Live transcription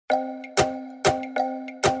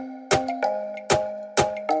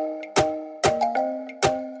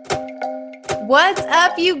What's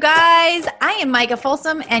up, you guys? I am Micah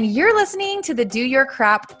Folsom, and you're listening to the Do Your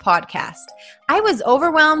Crap podcast. I was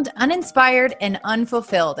overwhelmed, uninspired, and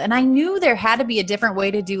unfulfilled, and I knew there had to be a different way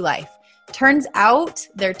to do life. Turns out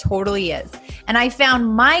there totally is. And I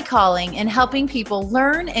found my calling in helping people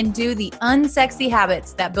learn and do the unsexy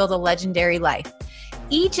habits that build a legendary life.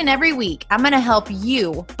 Each and every week, I'm going to help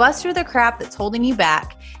you bust through the crap that's holding you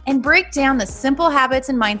back and break down the simple habits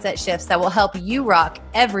and mindset shifts that will help you rock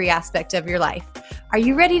every aspect of your life. Are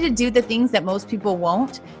you ready to do the things that most people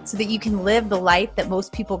won't so that you can live the life that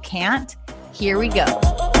most people can't? Here we go.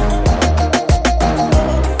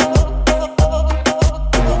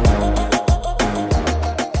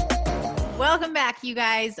 Welcome back, you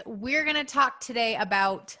guys. We're going to talk today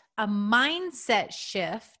about a mindset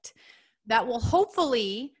shift that will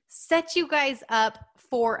hopefully set you guys up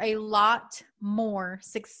for a lot more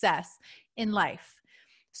success in life.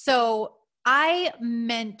 So I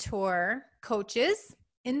mentor coaches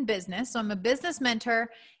in business. So I'm a business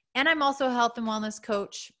mentor, and I'm also a health and wellness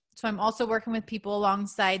coach. So I'm also working with people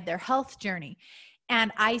alongside their health journey.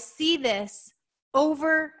 And I see this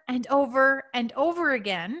over and over and over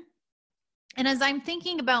again. And as I'm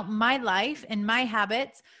thinking about my life and my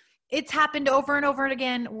habits, it's happened over and over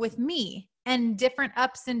again with me and different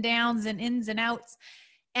ups and downs and ins and outs.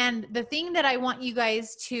 And the thing that I want you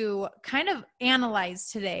guys to kind of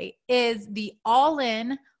analyze today is the all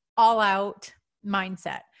in, all out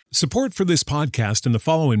mindset. Support for this podcast and the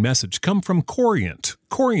following message come from Corient.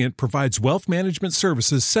 Corient provides wealth management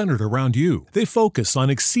services centered around you. They focus on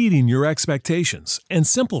exceeding your expectations and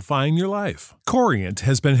simplifying your life. Corient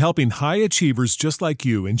has been helping high achievers just like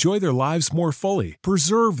you enjoy their lives more fully,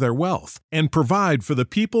 preserve their wealth, and provide for the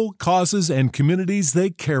people, causes, and communities they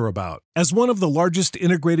care about. As one of the largest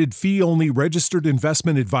integrated fee-only registered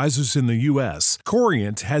investment advisors in the U.S.,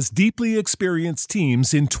 Corient has deeply experienced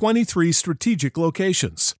teams in 23 strategic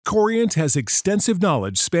locations. Corient has extensive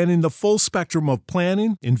knowledge spanning the full spectrum of planning,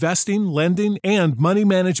 investing, lending, and money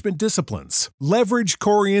management disciplines. Leverage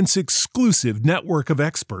Corient's exclusive network of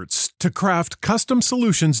experts to craft custom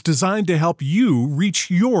solutions designed to help you reach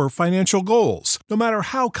your financial goals, no matter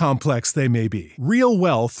how complex they may be. Real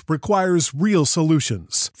wealth requires real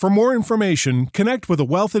solutions. For more information, connect with a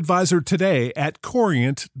wealth advisor today at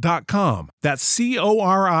Corient.com. That's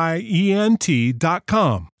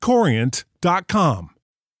Corient.com. Corient.com.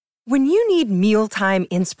 When you need mealtime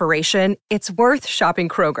inspiration, it's worth shopping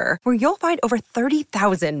Kroger, where you'll find over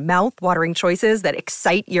 30,000 mouth-watering choices that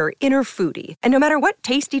excite your inner foodie. And no matter what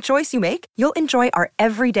tasty choice you make, you'll enjoy our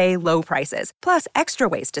everyday low prices, plus extra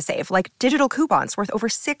ways to save, like digital coupons worth over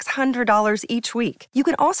 $600 each week. You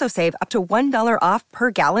can also save up to $1 off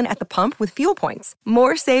per gallon at the pump with fuel points.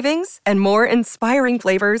 More savings and more inspiring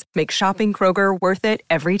flavors make shopping Kroger worth it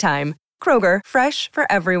every time. Kroger, fresh for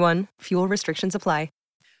everyone. Fuel restrictions apply.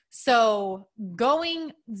 So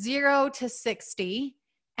going 0 to 60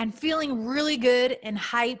 and feeling really good and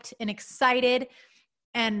hyped and excited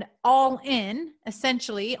and all in,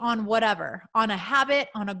 essentially, on whatever, on a habit,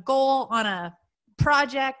 on a goal, on a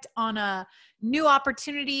project, on a new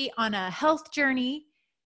opportunity, on a health journey,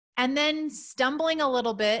 and then stumbling a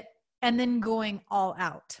little bit and then going all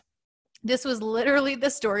out. This was literally the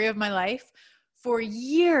story of my life for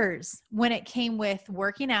years when it came with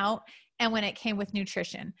working out and when it came with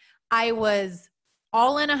nutrition. I was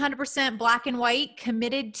all in 100% black and white,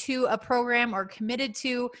 committed to a program or committed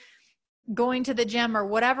to going to the gym or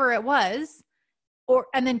whatever it was,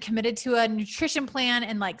 and then committed to a nutrition plan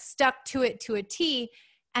and like stuck to it to a T.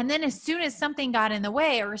 And then as soon as something got in the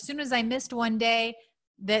way, or as soon as I missed one day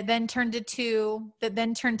that then turned to 2, that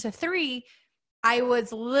then turned to 3, I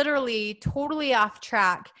was literally totally off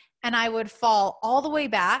track, and I would fall all the way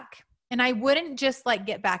back. And I wouldn't just like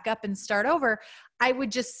get back up and start over. I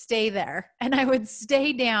would just stay there, and I would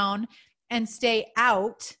stay down and stay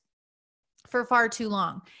out for far too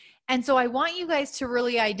long. And so I want you guys to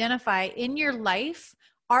really identify in your life,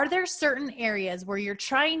 are there certain areas where you're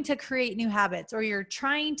trying to create new habits, or you're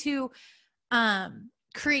trying to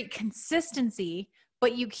create consistency,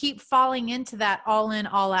 but you keep falling into that all in,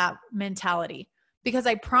 all out mentality? Because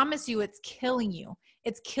I promise you, it's killing you.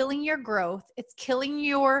 It's killing your growth. It's killing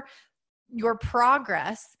your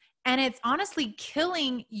progress. And it's honestly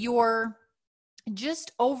killing your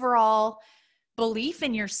just overall belief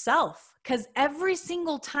in yourself. Because every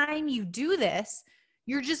single time you do this,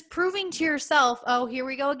 you're just proving to yourself, oh, here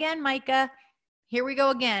we go again, Micah. Here we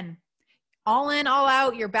go again. All in, all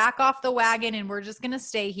out. You're back off the wagon, and we're just going to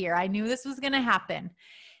stay here. I knew this was going to happen.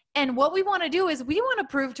 And what we want to do is we want to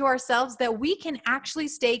prove to ourselves that we can actually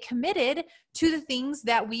stay committed to the things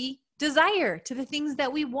that we desire, to the things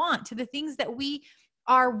that we want, to the things that we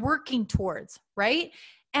are working towards, right?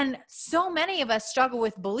 And so many of us struggle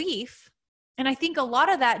with belief. And I think a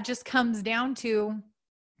lot of that just comes down to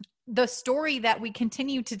the story that we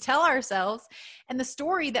continue to tell ourselves and the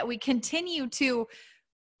story that we continue to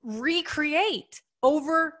recreate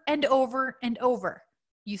over and over and over.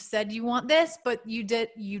 You said you want this, but you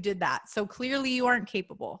did that. So clearly you aren't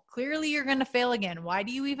capable. Clearly you're going to fail again. Why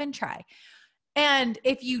do you even try? And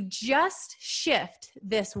if you just shift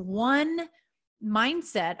this one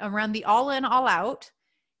mindset around the all in, all out,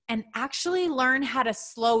 and actually learn how to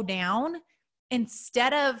slow down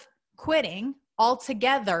instead of quitting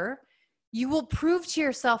altogether, you will prove to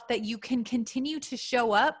yourself that you can continue to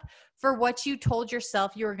show up for what you told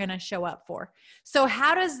yourself you were going to show up for. So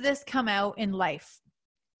how does this come out in life?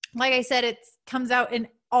 Like I said, it comes out in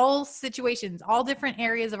all situations, all different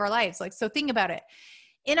areas of our lives. Like, so think about it.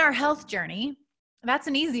 In our health journey, that's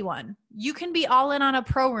an easy one. You can be all in on a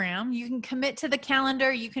program. You can commit to the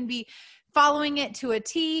calendar. You can be following it to a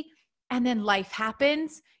T, and then life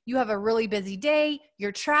happens. You have a really busy day.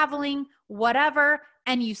 You're traveling, whatever,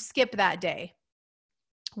 and you skip that day.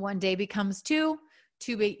 One day becomes two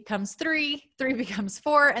becomes three becomes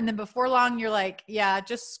four. And then before long, you're like, yeah,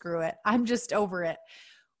 just screw it. I'm just over it.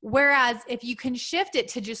 Whereas if you can shift it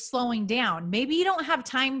to just slowing down, maybe you don't have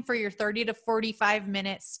time for your 30 to 45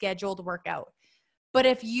 minute scheduled workout. But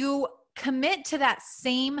if you commit to that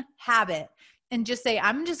same habit and just say,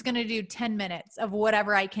 I'm just going to do 10 minutes of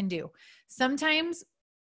whatever I can do. Sometimes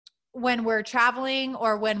when we're traveling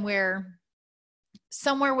or when we're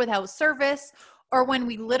somewhere without service, or when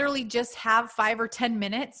we literally just have 5 or 10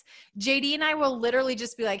 minutes, JD and I will literally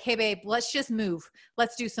just be like, hey babe, let's just move.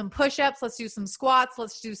 Let's do some push-ups. Let's do some squats.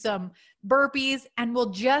 Let's do some burpees. And we'll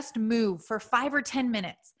just move for 5 or 10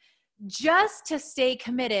 minutes just to stay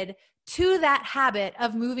committed to that habit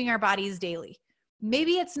of moving our bodies daily.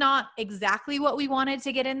 Maybe it's not exactly what we wanted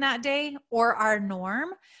to get in that day or our norm,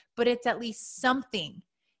 but it's at least something.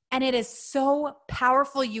 And it is so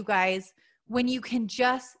powerful, you guys, when you can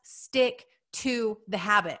just stick to the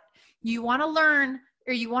habit. You want to learn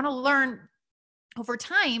over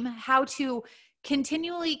time how to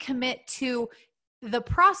continually commit to the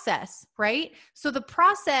process, right? So the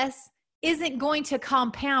process isn't going to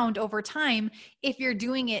compound over time if you're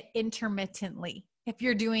doing it intermittently. If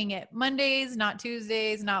you're doing it Mondays, not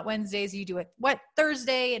Tuesdays, not Wednesdays, you do it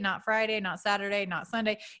Thursday and not Friday, not Saturday, not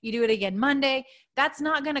Sunday, you do it again Monday, that's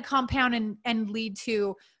not going to compound and lead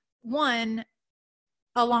to, one,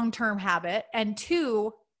 a long-term habit, and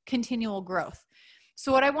two, continual growth.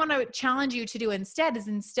 So what I want to challenge you to do instead is,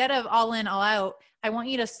 instead of all in, all out, I want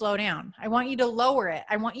you to slow down. I want you to lower it.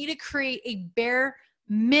 I want you to create a bare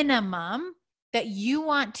minimum that you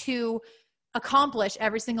want to accomplish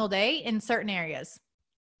every single day in certain areas.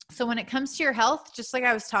 So when it comes to your health, just like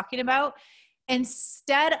I was talking about,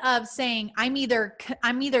 instead of saying, I'm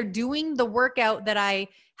either doing the workout that I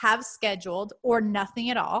have scheduled or nothing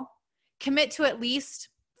at all, commit to at least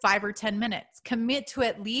 5 or 10 minutes. Commit to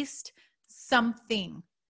at least something,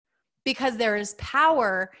 because there is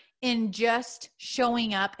power in just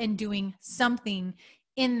showing up and doing something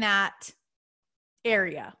in that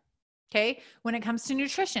area. Okay. When it comes to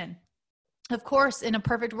nutrition, of course, in a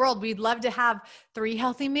perfect world, we'd love to have 3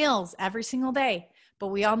 healthy meals every single day, but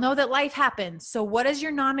we all know that life happens. So what is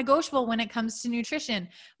your non-negotiable when it comes to nutrition?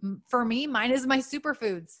 For me, mine is my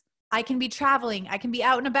superfoods. I can be traveling, I can be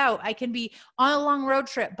out and about, I can be on a long road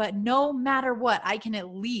trip, but no matter what, I can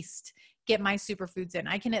at least get my superfoods in.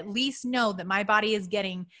 I can at least know that my body is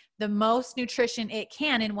getting the most nutrition it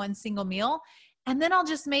can in one single meal. And then I'll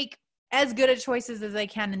just make as good a choices as I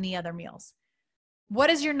can in the other meals. What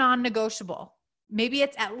is your non-negotiable? Maybe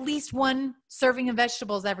it's at least 1 serving of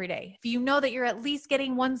vegetables every day. If you know that you're at least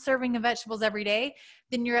getting 1 serving of vegetables every day,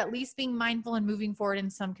 then you're at least being mindful and moving forward in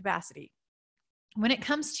some capacity. When it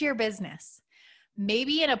comes to your business,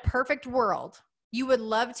 maybe in a perfect world, you would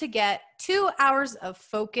love to get 2 hours of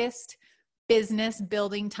focused business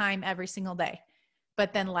building time every single day.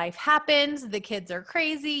 But then life happens, the kids are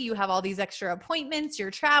crazy, you have all these extra appointments,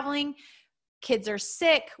 you're traveling, kids are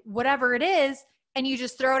sick, whatever it is, and you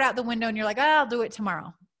just throw it out the window and you're like, oh, I'll do it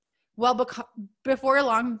tomorrow. Well, before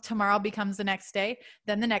long, tomorrow becomes the next day,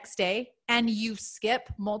 then the next day, and you skip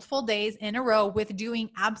multiple days in a row with doing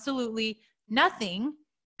absolutely nothing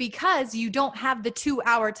because you don't have the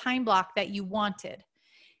 2-hour time block that you wanted.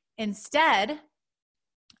 Instead,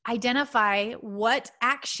 identify what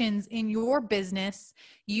actions in your business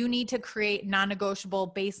you need to create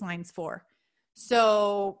non-negotiable baselines for.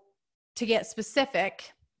 So to get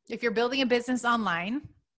specific, if you're building a business online,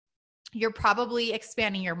 you're probably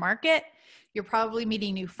expanding your market. You're probably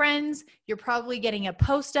meeting new friends. You're probably getting a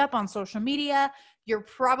post up on social media. You're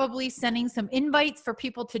probably sending some invites for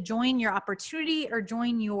people to join your opportunity or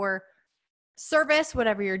join your service,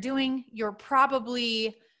 whatever you're doing. You're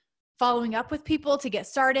probably following up with people to get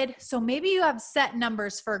started. So maybe you have set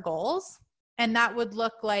numbers for goals, and that would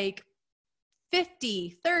look like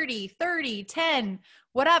 50, 30, 30, 10,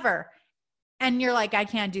 whatever. And you're like, I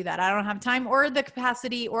can't do that. I don't have time or the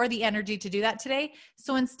capacity or the energy to do that today.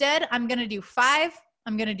 So instead, I'm going to do 5,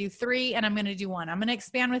 I'm going to do 3, and I'm going to do 1. I'm going to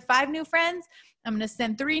expand with 5 new friends. I'm going to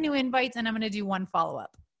send 3 new invites, and I'm going to do 1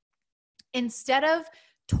 follow-up. Instead of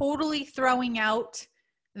totally throwing out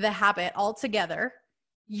the habit altogether,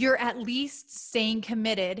 you're at least staying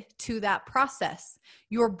committed to that process.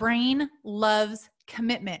 Your brain loves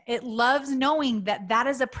commitment. It loves knowing that that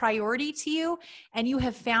is a priority to you, and you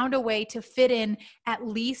have found a way to fit in at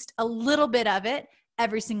least a little bit of it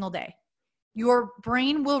every single day. Your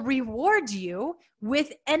brain will reward you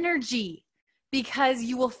with energy because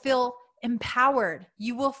you will feel empowered,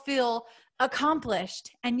 you will feel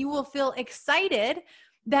accomplished, and you will feel excited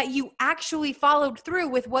that you actually followed through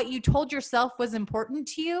with what you told yourself was important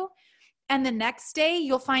to you. And the next day,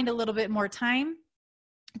 you'll find a little bit more time.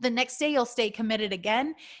 The next day, you'll stay committed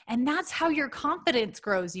again. And that's how your confidence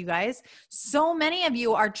grows, you guys. So many of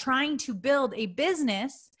you are trying to build a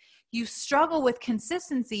business. You struggle with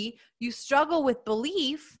consistency. You struggle with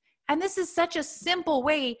belief. And this is such a simple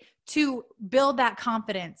way to build that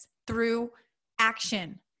confidence through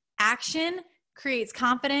action. Action creates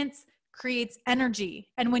confidence, creates energy.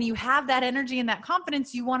 And when you have that energy and that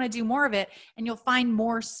confidence, you want to do more of it, and you'll find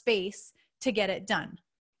more space to get it done.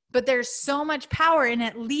 But there's so much power in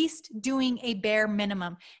at least doing a bare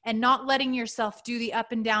minimum and not letting yourself do the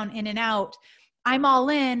up and down, in and out. I'm all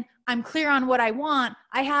in. I'm clear on what I want.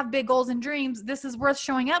 I have big goals and dreams. This is worth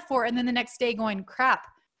showing up for. And then the next day going, crap,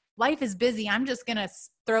 life is busy. I'm just going to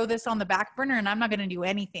throw this on the back burner and I'm not going to do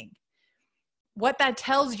anything. What that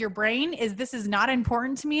tells your brain is this is not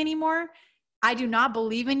important to me anymore. I do not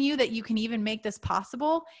believe in you that you can even make this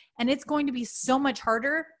possible. And it's going to be so much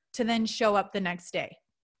harder to then show up the next day.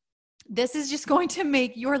 This is just going to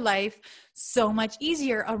make your life so much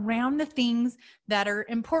easier around the things that are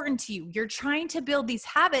important to you. You're trying to build these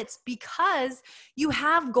habits because you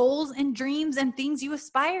have goals and dreams and things you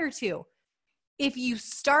aspire to. If you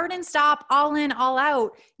start and stop, all in, all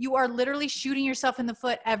out, you are literally shooting yourself in the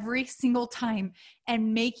foot every single time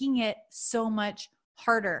and making it so much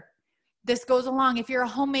harder. This goes along if you're a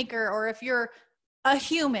homemaker or if you're a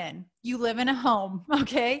human, you live in a home,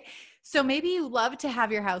 okay? So maybe you love to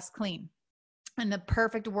have your house clean. In the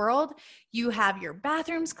perfect world, you have your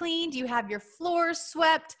bathrooms cleaned, you have your floors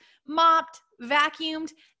swept, mopped,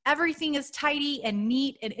 vacuumed, everything is tidy and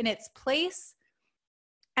neat and in its place.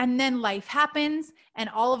 And then life happens and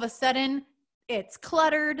all of a sudden it's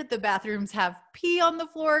cluttered. The bathrooms have pee on the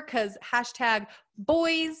floor because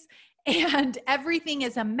 #boys, and everything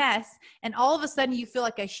is a mess. And all of a sudden you feel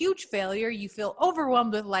like a huge failure. You feel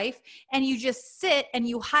overwhelmed with life and you just sit and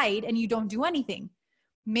you hide and you don't do anything.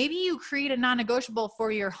 Maybe you create a non-negotiable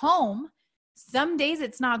for your home. Some days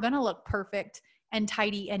it's not going to look perfect and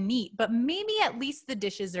tidy and neat, but maybe at least the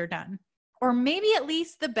dishes are done. Or maybe at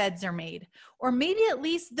least the beds are made, or maybe at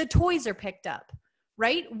least the toys are picked up,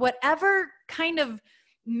 right? Whatever kind of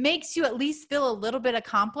makes you at least feel a little bit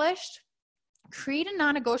accomplished, create a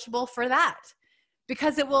non-negotiable for that,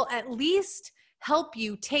 because it will at least help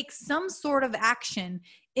you take some sort of action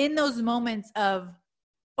in those moments of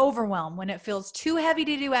overwhelm. When it feels too heavy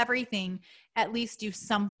to do everything, at least do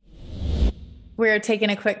something. We're taking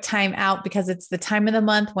a quick time out because it's the time of the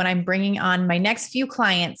month when I'm bringing on my next few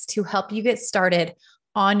clients to help you get started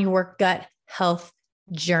on your gut health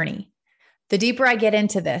journey. The deeper I get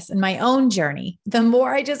into this and my own journey, the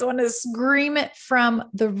more I just want to scream it from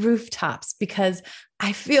the rooftops because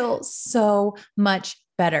I feel so much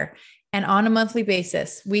better. And on a monthly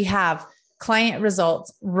basis, we have client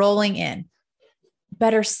results rolling in,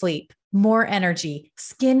 better sleep, more energy,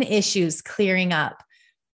 skin issues clearing up,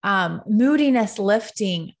 moodiness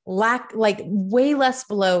lifting, way less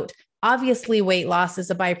bloat, obviously weight loss is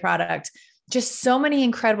a byproduct, just so many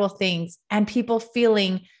incredible things, and people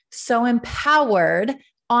feeling so empowered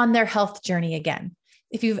on their health journey again.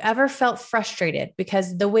 If you've ever felt frustrated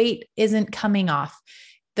because the weight isn't coming off,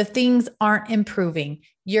 the things aren't improving,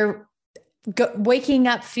 you're waking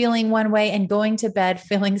up feeling one way and going to bed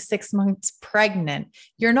feeling 6 months pregnant,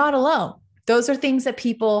 you're not alone. Those are things that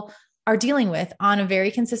people are dealing with on a very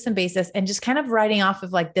consistent basis and just kind of writing off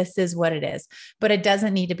of like, this is what it is, but it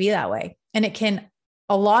doesn't need to be that way. And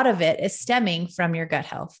a lot of it is stemming from your gut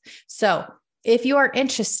health. So if you are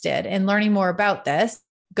interested in learning more about this,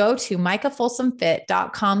 go to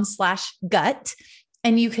micahfolsomfit.com/gut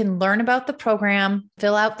And you can learn about the program,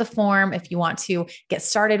 fill out the form if you want to get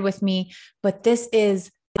started with me. But this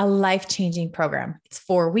is a life-changing program. It's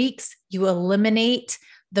 4 weeks. You eliminate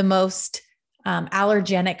the most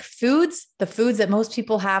allergenic foods, the foods that most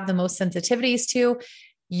people have the most sensitivities to.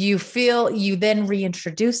 You then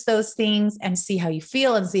reintroduce those things and see how you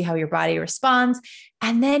feel and see how your body responds.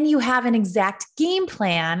 And then you have an exact game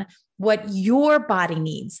plan, what your body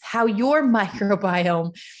needs, how your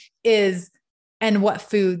microbiome is, and what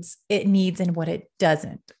foods it needs and what it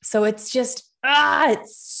doesn't. So it's just,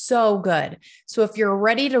 it's so good. So if you're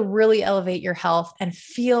ready to really elevate your health and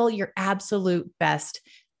feel your absolute best,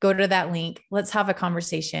 go to that link. Let's have a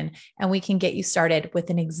conversation and we can get you started with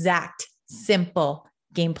an exact, simple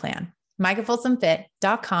game plan.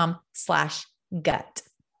 MicahFolsomFit.com/gut.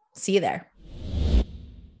 See you there.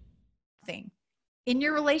 In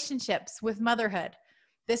your relationships with motherhood,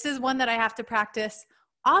 this is one that I have to practice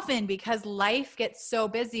often because life gets so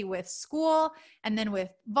busy with school and then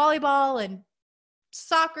with volleyball and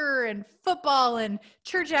soccer and football and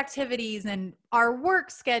church activities and our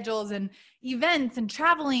work schedules and events and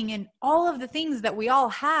traveling and all of the things that we all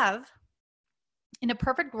have. In a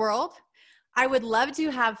perfect world, I would love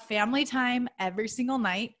to have family time every single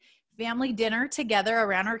night, family dinner together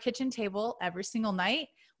around our kitchen table every single night,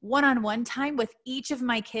 one-on-one time with each of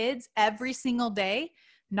my kids every single day.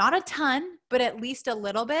 Not a ton, but at least a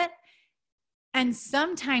little bit. And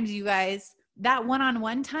sometimes, you guys, that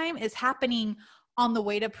one-on-one time is happening on the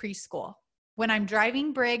way to preschool. When I'm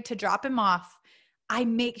driving Brig to drop him off, I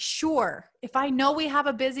make sure, if I know we have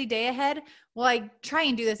a busy day ahead, well, I try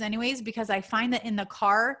and do this anyways, because I find that in the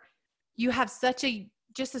car, you have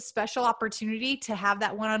just a special opportunity to have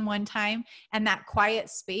that one-on-one time and that quiet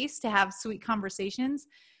space to have sweet conversations.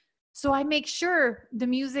 So I make sure the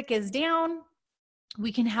music is down.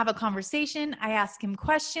 We can have a conversation. I ask him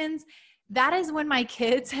questions. That is when my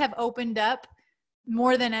kids have opened up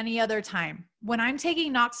more than any other time. When I'm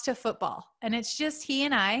taking Knox to football and it's just he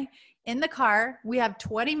and I in the car, we have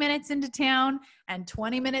 20 minutes into town and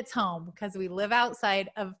 20 minutes home because we live outside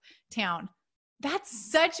of town.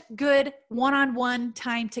 That's such good one-on-one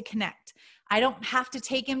time to connect. I don't have to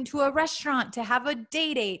take him to a restaurant to have a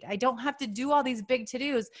date. I don't have to do all these big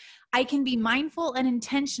to-dos. I can be mindful and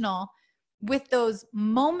intentional with those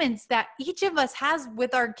moments that each of us has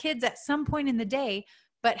with our kids at some point in the day,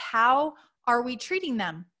 but how are we treating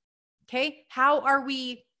them? Okay. How are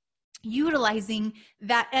we utilizing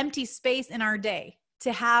that empty space in our day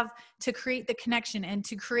to create the connection and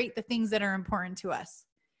to create the things that are important to us?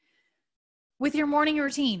 With your morning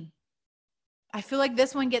routine, I feel like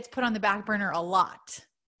this one gets put on the back burner a lot,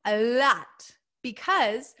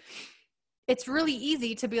 because it's really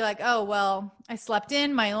easy to be like, oh, well, I slept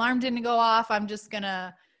in, my alarm didn't go off, I'm just going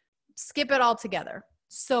to skip it all together.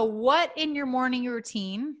 So what in your morning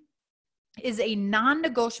routine is a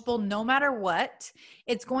non-negotiable no matter what?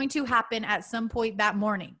 It's going to happen at some point that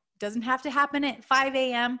morning. It doesn't have to happen at 5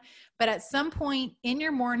 a.m., but at some point in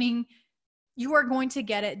your morning, you are going to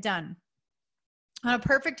get it done. On a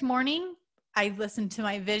perfect morning, I listen to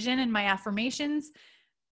my vision and my affirmations.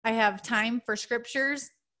 I have time for scriptures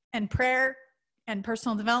and prayer and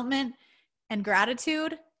personal development and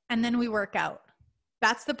gratitude, and then we work out.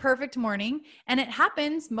 That's the perfect morning. And it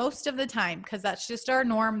happens most of the time because that's just our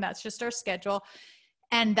norm. That's just our schedule.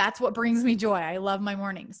 And that's what brings me joy. I love my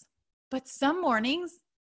mornings. But some mornings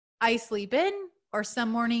I sleep in, or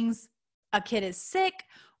some mornings a kid is sick,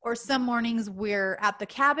 or some mornings we're at the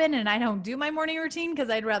cabin and I don't do my morning routine because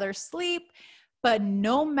I'd rather sleep. But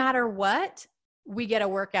no matter what, we get a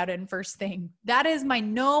workout in first thing. That is my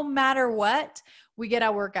no matter what, we get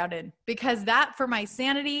a workout in, because that, for my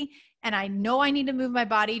sanity, and I know I need to move my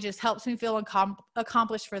body, just helps me feel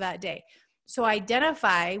accomplished for that day. So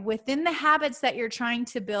identify within the habits that you're trying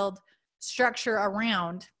to build structure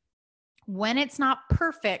around, when it's not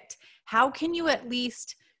perfect, how can you at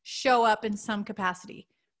least show up in some capacity?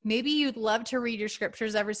 Maybe you'd love to read your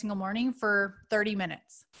scriptures every single morning for 30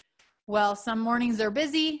 minutes. Well, some mornings are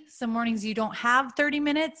busy. Some mornings you don't have 30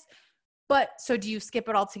 minutes. But so do you skip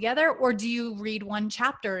it all together, or do you read one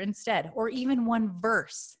chapter instead, or even one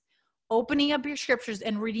verse? Opening up your scriptures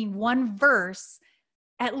and reading one verse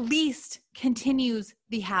at least continues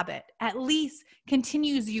the habit, at least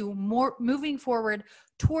continues you more moving forward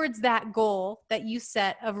towards that goal that you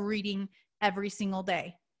set of reading every single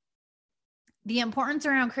day. The importance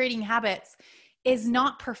around creating habits is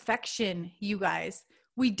not perfection, you guys.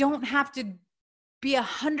 We don't have to be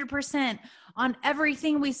 100% on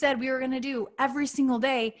everything we said we were going to do every single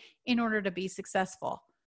day in order to be successful.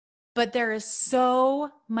 But there is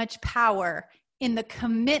so much power in the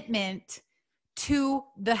commitment to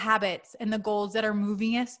the habits and the goals that are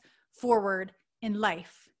moving us forward in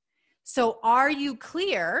life. So are you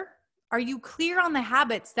clear? Are you clear on the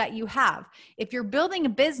habits that you have? If you're building a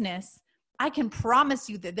business, I can promise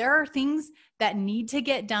you that there are things that need to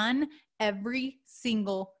get done every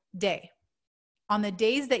single day. On the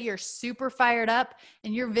days that you're super fired up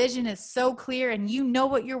and your vision is so clear and you know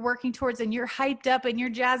what you're working towards and you're hyped up and you're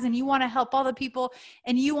jazzed and you want to help all the people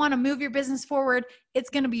and you want to move your business forward, it's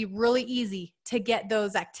going to be really easy to get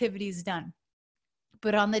those activities done.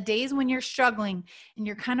 But on the days when you're struggling and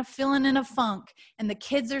you're kind of feeling in a funk and the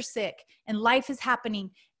kids are sick and life is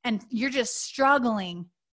happening and you're just struggling,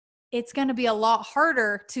 it's going to be a lot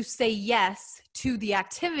harder to say yes to the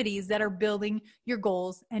activities that are building your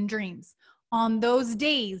goals and dreams. On those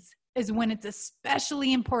days is when it's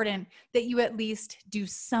especially important that you at least do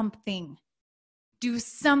something. Do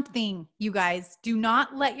something, you guys. Do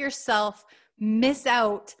not let yourself miss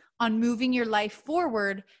out on moving your life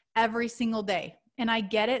forward every single day. And I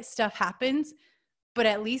get it, stuff happens, but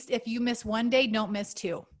at least if you miss one day, don't miss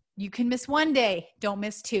two. You can miss one day, don't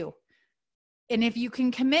miss two. And if you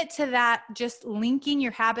can commit to that, just linking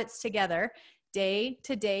your habits together day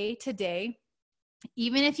to day to day,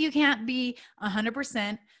 even if you can't be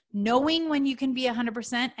 100%, knowing when you can be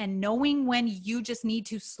 100% and knowing when you just need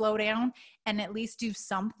to slow down and at least do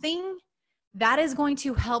something, that is going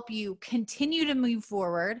to help you continue to move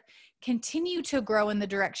forward, continue to grow in the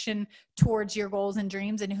direction towards your goals and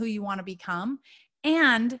dreams and who you want to become,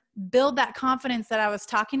 and build that confidence that I was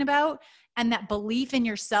talking about and that belief in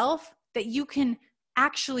yourself that you can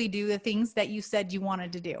actually do the things that you said you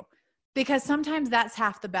wanted to do. Because sometimes that's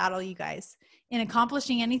half the battle, you guys. In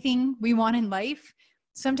accomplishing anything we want in life,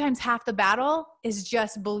 sometimes half the battle is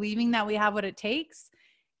just believing that we have what it takes.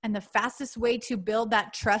 And the fastest way to build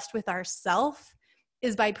that trust with ourselves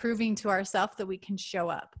is by proving to ourselves that we can show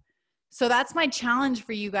up. So that's my challenge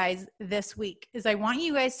for you guys this week, is I want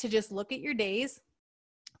you guys to just look at your days,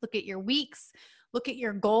 look at your weeks, look at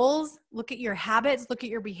your goals, look at your habits, look at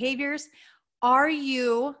your behaviors. Are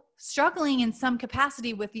you struggling in some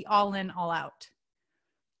capacity with the all in, all out?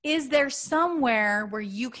 Is there somewhere where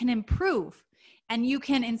you can improve and you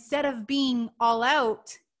can, instead of being all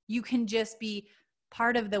out, you can just be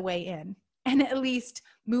part of the way in and at least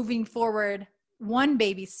moving forward one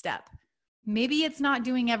baby step? Maybe it's not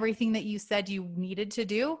doing everything that you said you needed to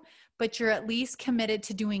do, but you're at least committed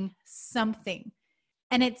to doing something.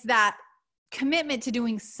 And it's that commitment to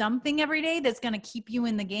doing something every day that's going to keep you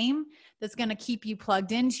in the game, that's going to keep you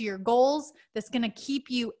plugged into your goals, that's going to keep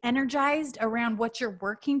you energized around what you're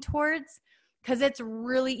working towards. Because it's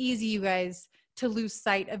really easy, you guys, to lose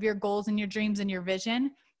sight of your goals and your dreams and your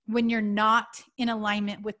vision when you're not in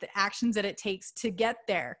alignment with the actions that it takes to get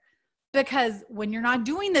there. Because when you're not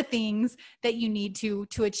doing the things that you need to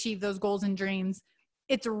achieve those goals and dreams,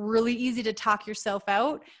 it's really easy to talk yourself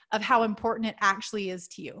out of how important it actually is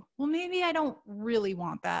to you. Well, maybe I don't really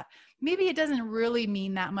want that. Maybe it doesn't really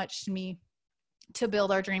mean that much to me to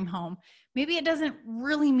build our dream home. Maybe it doesn't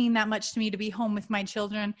really mean that much to me to be home with my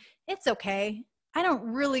children. It's okay. I don't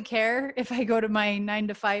really care if I go to my 9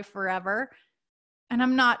 to 5 forever. And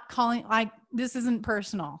I'm not calling, this isn't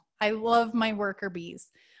personal. I love my worker bees.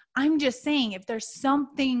 I'm just saying, if there's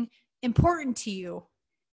something important to you,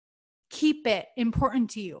 keep it important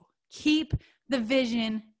to you. Keep the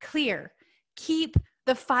vision clear. Keep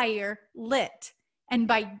the fire lit. And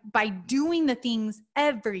by doing the things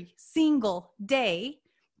every single day,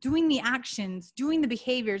 doing the actions, doing the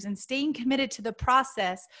behaviors, and staying committed to the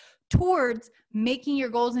process towards making your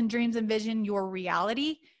goals and dreams and vision your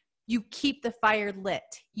reality, you keep the fire lit.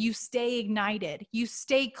 You stay ignited. You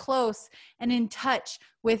stay close and in touch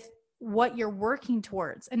with what you're working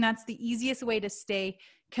towards. And that's the easiest way to stay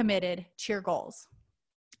committed to your goals.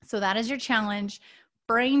 So that is your challenge.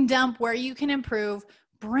 Brain dump where you can improve.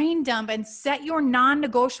 Brain dump and set your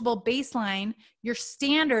non-negotiable baseline, your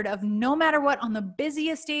standard of no matter what, on the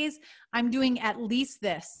busiest days, I'm doing at least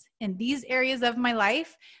this. In these areas of my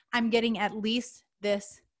life, I'm getting at least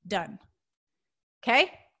this done.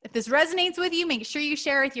 Okay? If this resonates with you, make sure you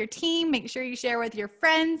share with your team. Make sure you share with your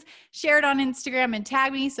friends. Share it on Instagram and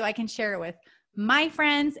tag me so I can share it with my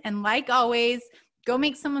friends. And like always, go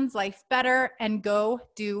make someone's life better and go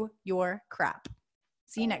do your crap.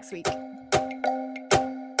 See you next week.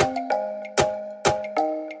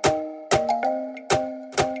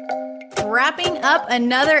 Wrapping up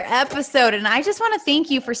another episode, and I just want to thank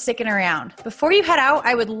you for sticking around. Before you head out,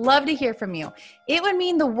 I would love to hear from you. It would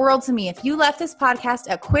mean the world to me if you left this podcast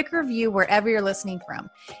a quick review wherever you're listening from.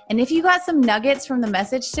 And if you got some nuggets from the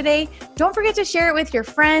message today, don't forget to share it with your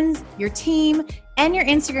friends, your team, and your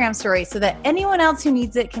Instagram story so that anyone else who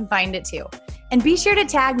needs it can find it too. And be sure to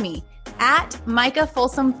tag me at Micah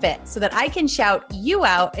Folsom Fit so that I can shout you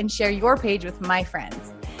out and share your page with my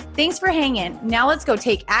friends. Thanks for hanging. Now let's go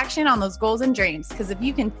take action on those goals and dreams, because if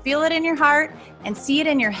you can feel it in your heart and see it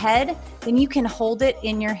in your head, then you can hold it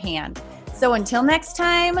in your hand. So until next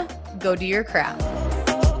time, go do your crap.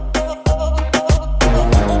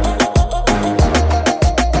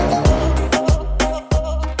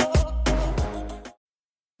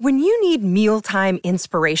 When you need mealtime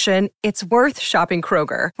inspiration, it's worth shopping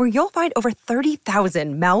Kroger, where you'll find over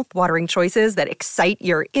 30,000 mouth-watering choices that excite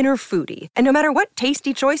your inner foodie. And no matter what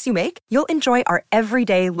tasty choice you make, you'll enjoy our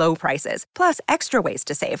everyday low prices, plus extra ways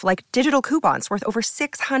to save, like digital coupons worth over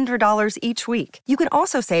 $600 each week. You can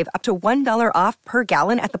also save up to $1 off per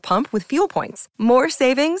gallon at the pump with fuel points. More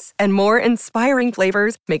savings and more inspiring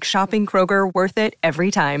flavors make shopping Kroger worth it every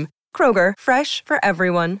time. Kroger, fresh for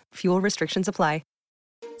everyone. Fuel restrictions apply.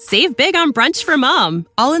 Save big on brunch for mom,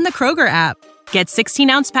 all in the Kroger app. Get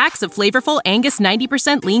 16-ounce packs of flavorful Angus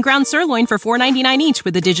 90% lean ground sirloin for $4.99 each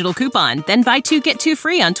with a digital coupon. Then buy 2, get 2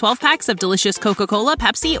 free on 12 packs of delicious Coca-Cola,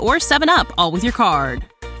 Pepsi, or 7-Up, all with your card.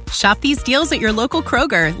 Shop these deals at your local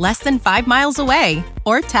Kroger, less than 5 miles away.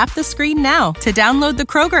 Or tap the screen now to download the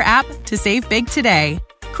Kroger app to save big today.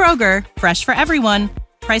 Kroger, fresh for everyone.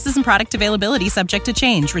 Prices and product availability subject to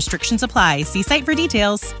change. Restrictions apply. See site for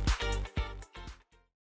details.